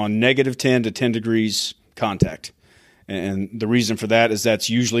focusing on -10 to 10 degrees contact. And the reason for that is that's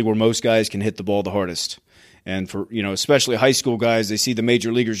usually where most guys can hit the ball the hardest. And for, especially high school guys, they see the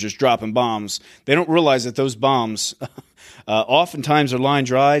major leaguers just dropping bombs. They don't realize that those bombs oftentimes are line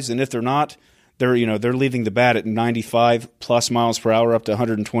drives, and if they're not, they're leaving the bat at 95 plus miles per hour up to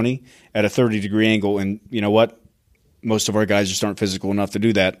 120 at a 30-degree angle. And you know what? Most of our guys just aren't physical enough to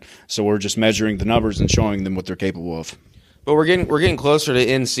do that. So we're just measuring the numbers and showing them what they're capable of. But we're getting closer to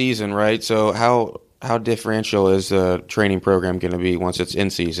in season, right? So how differential is the training program going to be once it's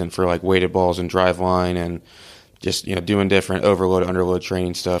in season for like weighted balls and drive line and just doing different overload, underload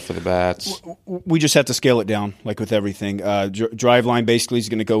training stuff for the bats? We just have to scale it down, like with everything. Drive line basically is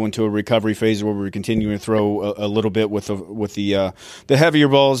going to go into a recovery phase where we're continuing to throw a little bit with the heavier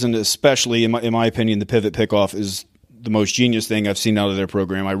balls, and especially in my opinion, the pivot pickoff is the most genius thing I've seen out of their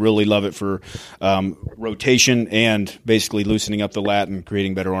program. I really love it for rotation and basically loosening up the lat and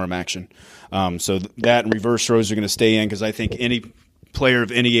creating better arm action. So that and reverse throws are going to stay in, because I think any player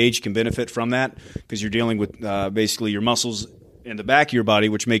of any age can benefit from that, because you're dealing with basically your muscles in the back of your body,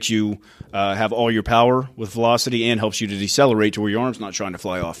 which makes you have all your power with velocity and helps you to decelerate to where your arm's not trying to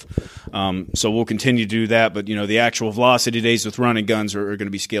fly off. So we'll continue to do that, but the actual velocity days with running guns are going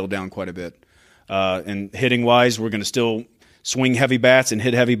to be scaled down quite a bit. And hitting-wise, we're going to still swing heavy bats and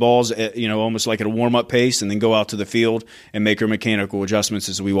hit heavy balls at, almost like at a warm-up pace, and then go out to the field and make our mechanical adjustments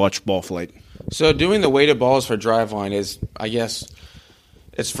as we watch ball flight. So doing the weighted balls for drive line is, I guess,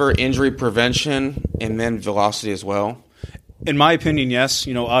 it's for injury prevention and then velocity as well? In my opinion, yes.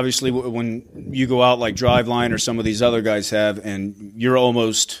 Obviously when you go out like drive line or some of these other guys have, and you're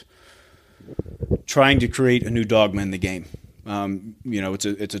almost trying to create a new dogma in the game.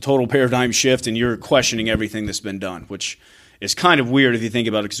 It's a total paradigm shift, and you're questioning everything that's been done, which is kind of weird if you think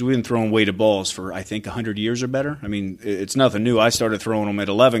about it, because we've been throwing weighted balls for, I think, 100 years or better. I mean, it's nothing new. I started throwing them at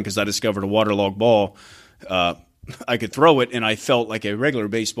 11 because I discovered a waterlogged ball. I could throw it, and I felt like a regular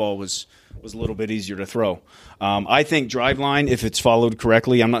baseball was a little bit easier to throw. I think drive line, if it's followed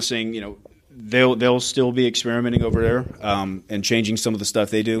correctly, I'm not saying, they'll still be experimenting over there and changing some of the stuff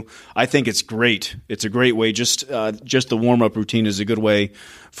they do. I think it's great. It's a great way. Just the warm-up routine is a good way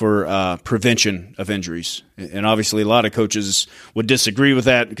for prevention of injuries. And obviously a lot of coaches would disagree with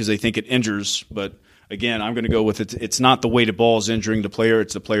that because they think it injures. But, again, I'm going to go with it. It's not the weighted balls injuring the player.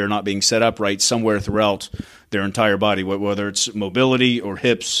 It's the player not being set up right somewhere throughout their entire body, whether it's mobility or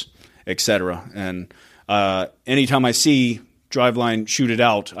hips, etc. And anytime I see drive line shoot it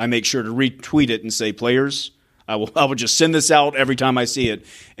out, I make sure to retweet it and say, players, I will just send this out every time I see it.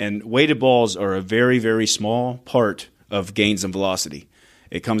 And weighted balls are a very, very small part of gains in velocity.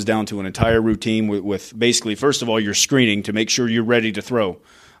 It comes down to an entire routine with basically, first of all, your screening to make sure you're ready to throw.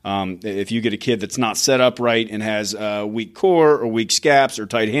 If you get a kid that's not set up right and has a weak core or weak scaps or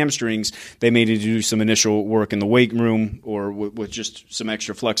tight hamstrings, they may need to do some initial work in the weight room or with just some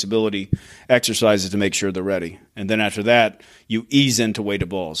extra flexibility exercises to make sure they're ready. And then after that, you ease into weighted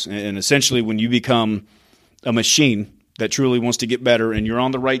balls. And essentially, when you become a machine that truly wants to get better, and you're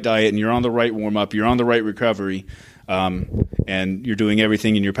on the right diet and you're on the right warm-up, you're on the right recovery, and you're doing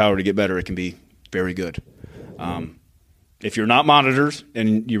everything in your power to get better, it can be very good. If you're not monitored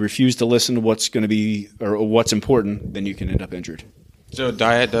and you refuse to listen to what's going to be or what's important, then you can end up injured. So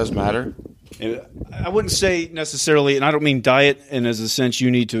diet does matter? I wouldn't say necessarily, and I don't mean diet in as a sense you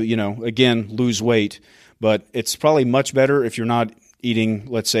need to, again, lose weight, but it's probably much better if you're not eating,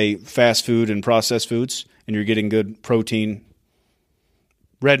 let's say, fast food and processed foods, and you're getting good protein,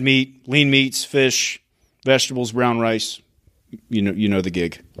 red meat, lean meats, fish, vegetables, brown rice. You know the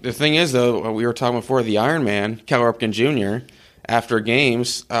gig. The thing is, though, we were talking before, the Ironman, Cal Ripken Jr., after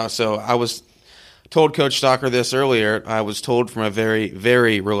games, so I was told Coach Stocker this earlier, I was told from a very,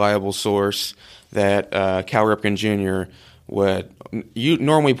 very reliable source that Cal Ripken Jr.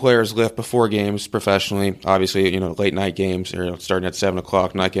 normally players lift before games professionally, obviously, late night games, or starting at 7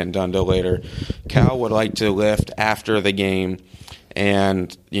 o'clock, not getting done till later. Cal would like to lift after the game and,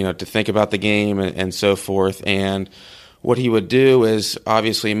 to think about the game and so forth. And what he would do is,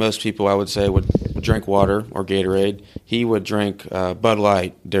 obviously, most people, I would say, would drink water or Gatorade. He would drink Bud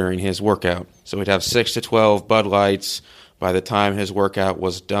Light during his workout. So he'd have 6 to 12 Bud Lights by the time his workout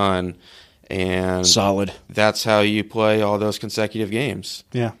was done. And solid. That's how you play all those consecutive games.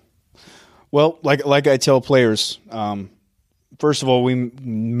 Yeah. Well, like I tell players, first of all, we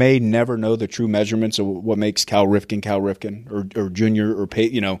may never know the true measurements of what makes Cal Ripken, or Junior, or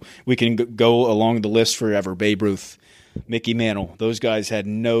we can go along the list forever. Babe Ruth, Mickey Mantle, those guys had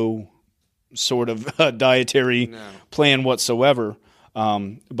no sort of dietary plan whatsoever.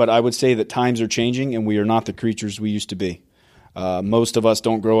 But I would say that times are changing, and we are not the creatures we used to be. Most of us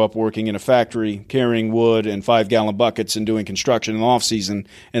don't grow up working in a factory, carrying wood and 5-gallon buckets and doing construction in the off season,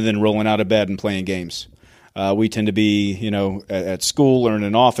 and then rolling out of bed and playing games. We tend to be, at school or in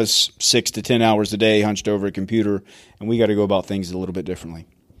an office 6 to 10 hours a day, hunched over a computer, and we got to go about things a little bit differently.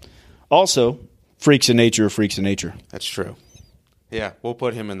 Also, freaks of nature are freaks of nature. That's true. Yeah, we'll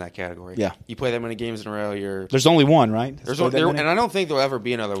put him in that category. Yeah. You play that many games in a row, There's only one, right? and I don't think there'll ever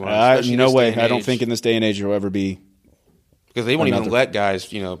be another one. No way. I don't think in this day and age there'll ever be. Because they won't even let guys,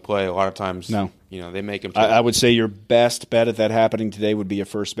 play a lot of times. No. They make them. I would say your best bet at that happening today would be a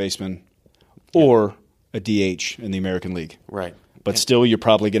first baseman or a DH in the American League. Right. But still, you're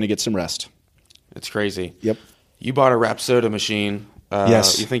probably going to get some rest. It's crazy. Yep. You bought a Rapsodo machine.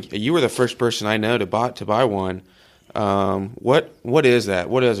 Yes. You think you were the first person I know to buy one. What is that?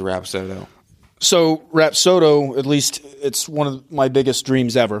 What is Rapsodo? So Rapsodo, at least it's one of my biggest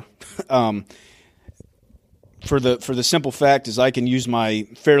dreams ever. For the simple fact is I can use my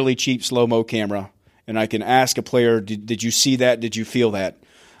fairly cheap slow-mo camera, and I can ask a player, did you see that? Did you feel that?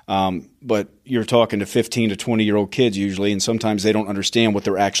 But you're talking to 15 to 20-year-old kids usually, and sometimes they don't understand what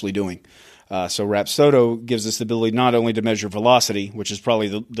they're actually doing. So Rapsodo gives us the ability not only to measure velocity, which is probably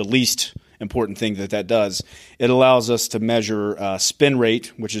the least important thing that does. It allows us to measure spin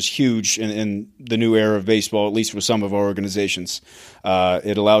rate, which is huge in the new era of baseball, at least with some of our organizations.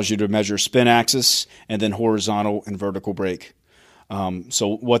 It allows you to measure spin axis and then horizontal and vertical break.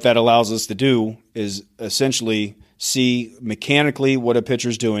 So what that allows us to do is essentially see mechanically what a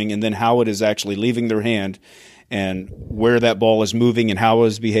pitcher's doing and then how it is actually leaving their hand and where that ball is moving and how it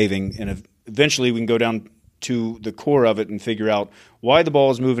is behaving. And eventually we can go down to the core of it and figure out why the ball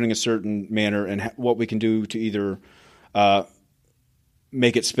is moving in a certain manner and what we can do to either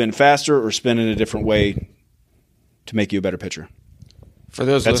make it spin faster or spin in a different way to make you a better pitcher. For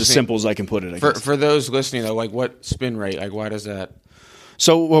those That's as simple as I can put it, I guess. For those listening, though, what spin rate? Why does that?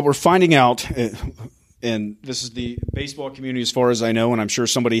 So what we're finding out, and this is the baseball community as far as I know, and I'm sure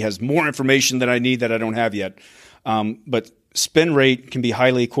somebody has more information that I need that I don't have yet, but spin rate can be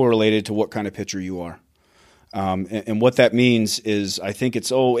highly correlated to what kind of pitcher you are. And what that means is I think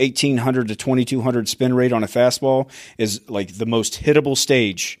it's 1,800 to 2,200 spin rate on a fastball is like the most hittable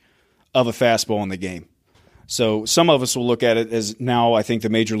stage of a fastball in the game. So some of us will look at it as now I think the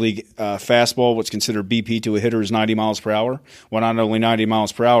major league fastball, what's considered BP to a hitter, is 90 miles per hour. Well, not only 90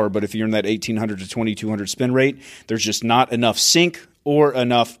 miles per hour, but if you're in that 1,800 to 2,200 spin rate, there's just not enough sink or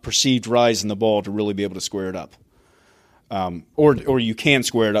enough perceived rise in the ball to really be able to square it up. Or you can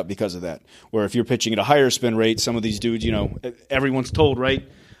square it up because of that. Where if you're pitching at a higher spin rate, some of these dudes, everyone's told, right,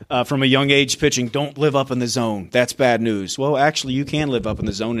 from a young age pitching, don't live up in the zone. That's bad news. Well, actually, you can live up in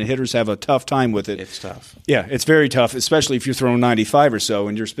the zone, and hitters have a tough time with it. It's tough. Yeah, it's very tough, especially if you're throwing 95 or so,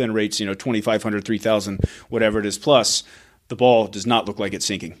 and your spin rate's 2,500, 3,000, whatever it is plus. The ball does not look like it's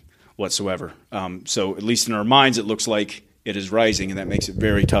sinking whatsoever. So at least in our minds, it looks like it is rising, and that makes it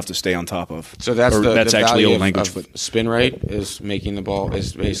very tough to stay on top of. So that's that's the actually value old language. Of spin rate is basically making the ball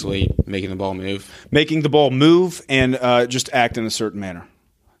move. Making the ball move and just act in a certain manner.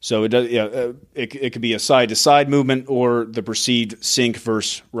 So it does. Yeah, it could be a side to side movement or the perceived sink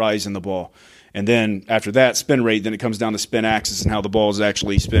versus rise in the ball, and then after that spin rate, then it comes down to spin axis and how the ball is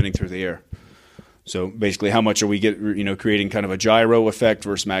actually spinning through the air. So basically, how much are we creating kind of a gyro effect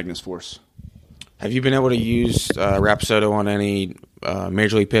versus Magnus force? Have you been able to use Rapsodo on any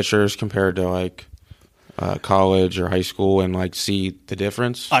major league pitchers compared to college or high school and see the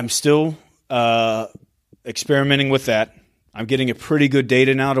difference? I'm still experimenting with that. I'm getting a pretty good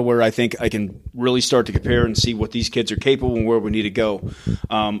data now to where I think I can really start to compare and see what these kids are capable and where we need to go.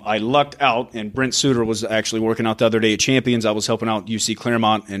 I lucked out, and Brent Suter was actually working out the other day at Champions. I was helping out UC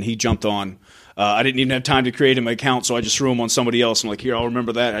Claremont, and he jumped on. I didn't even have time to create him an account, so I just threw him on somebody else. I'm like, here, I'll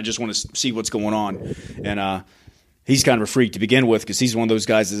remember that. I just want to see what's going on. And he's kind of a freak to begin with because he's one of those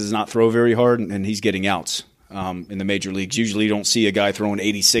guys that does not throw very hard, and he's getting outs in the major leagues. Usually you don't see a guy throwing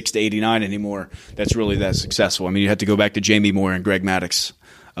 86 to 89 anymore that's really that successful. I mean, you have to go back to Jamie Moore and Greg Maddux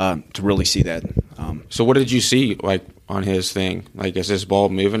to really see that. So what did you see like on his thing? Like, is his ball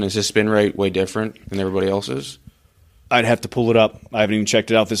moving? Is his spin rate way different than everybody else's? I'd have to pull it up. I haven't even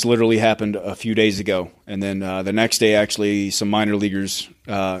checked it out. This literally happened a few days ago. And then the next day, actually, some minor leaguers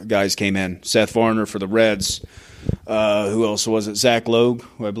guys came in. Seth Varner for the Reds. Who else was it? Zach Logue,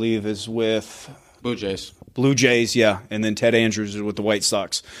 who I believe is with Blue Jays. Blue Jays, yeah. And then Ted Andrews is with the White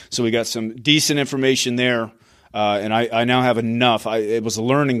Sox. So we got some decent information there. And I now have enough. It was a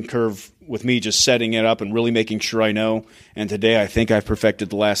learning curve with me just setting it up and really making sure I know. And today I think I've perfected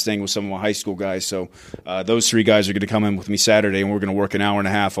the last thing with some of my high school guys. So those 3 guys are going to come in with me Saturday, and we're going to work an hour and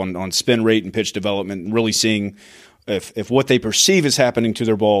a half on spin rate and pitch development and really seeing if what they perceive is happening to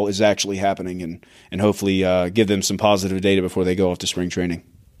their ball is actually happening, and hopefully give them some positive data before they go off to spring training.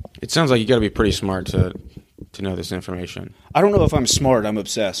 It sounds like you got to be pretty smart to know this information. I don't know if I'm smart. I'm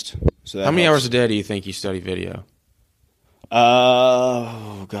obsessed. So that How many helps. hours a day do you think you study video?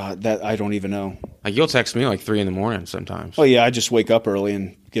 Oh God, that I don't even know. Like, you'll text me like 3 a.m. sometimes. Oh yeah, I just wake up early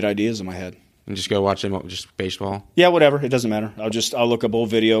and get ideas in my head. And just go watch just baseball. Yeah, whatever. It doesn't matter. I'll look up old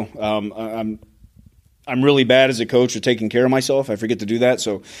video. I'm really bad as a coach at taking care of myself. I forget to do that,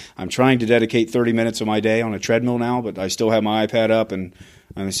 so I'm trying to dedicate 30 minutes of my day on a treadmill now. But I still have my iPad up, and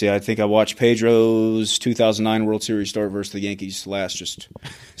let me see. I think I watched Pedro's 2009 World Series start versus the Yankees last. Just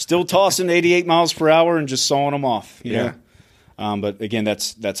still tossing 88 miles per hour and just sawing them off. You know? But again,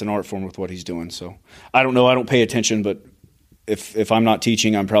 that's an art form with what he's doing. So I don't know. I don't pay attention, but if I'm not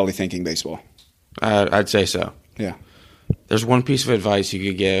teaching, I'm probably thinking baseball. I'd say so. Yeah. There's one piece of advice you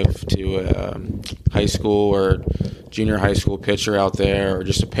could give to a high school or junior high school pitcher out there, or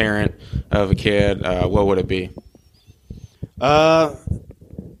just a parent of a kid. What would it be?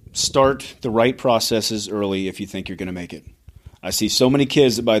 Start the right processes early if you think you're going to make it. I see so many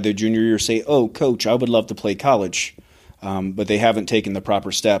kids that by their junior year say, "Oh, coach, I would love to play college," but they haven't taken the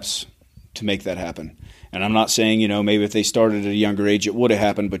proper steps to make that happen. And I'm not saying, maybe if they started at a younger age, it would have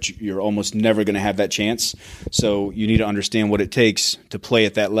happened, but you're almost never going to have that chance. So you need to understand what it takes to play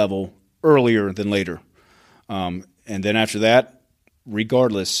at that level earlier than later. And then after that,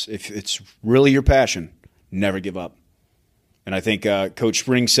 regardless, if it's really your passion, never give up. And I think Coach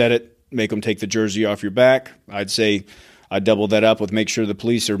Spring said it, make them take the jersey off your back. I'd say I'd double that up with make sure the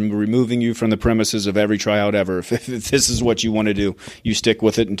police are removing you from the premises of every tryout ever. If this is what you want to do, you stick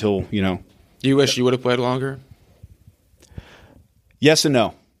with it until, Do you wish you would have played longer? Yes and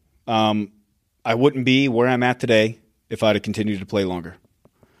no. I wouldn't be where I'm at today if I'd have continued to play longer.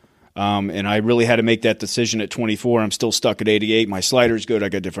 And I really had to make that decision at 24. I'm still stuck at 88. My slider's good. I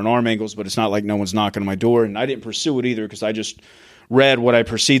got different arm angles, but it's not like no one's knocking on my door. And I didn't pursue it either because I just read what I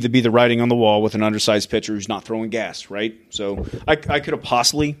perceived to be the writing on the wall with an undersized pitcher who's not throwing gas, right? So I could have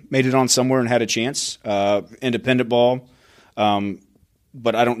possibly made it on somewhere and had a chance. Independent ball.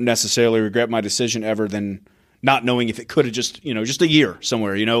 But I don't necessarily regret my decision ever than not knowing if it could have just a year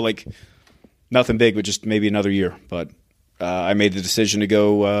somewhere, like nothing big, but just maybe another year. But I made the decision to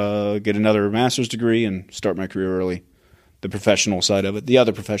go get another master's degree and start my career early. The professional side of it, the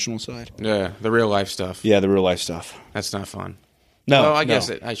other professional side. Yeah, the real life stuff. Yeah, the real life stuff. That's not fun. No, well, I guess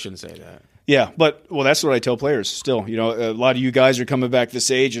I shouldn't say that. Yeah, but that's what I tell players still. A lot of you guys are coming back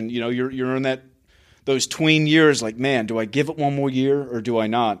this age, and you're in those tween years, like, man, do I give it one more year or do I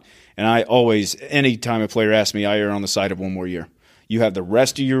not? And I always, any time a player asks me, I err on the side of one more year. You have the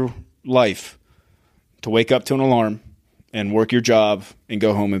rest of your life to wake up to an alarm and work your job and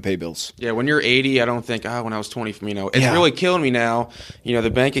go home and pay bills. Yeah, when you're 80, I don't think, when I was 20, it's really killing me now. The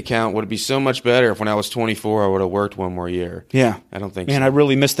bank account would be so much better if when I was 24 I would have worked one more year. Yeah. I don't think Man, so. I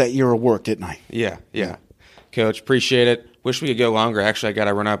really missed that year of work, didn't I? Yeah. Coach, appreciate it. Wish we could go longer. Actually, I got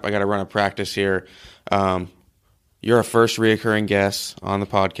to run a practice here. You're a first reoccurring guest on the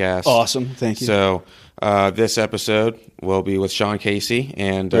podcast. Awesome. Thank you. So this episode will be with Sean Casey,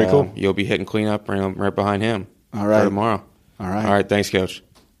 and Very cool. You'll be hitting cleanup right behind him. All right. For tomorrow. All right. All right. Thanks, Coach.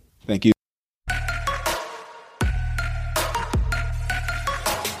 Thank you.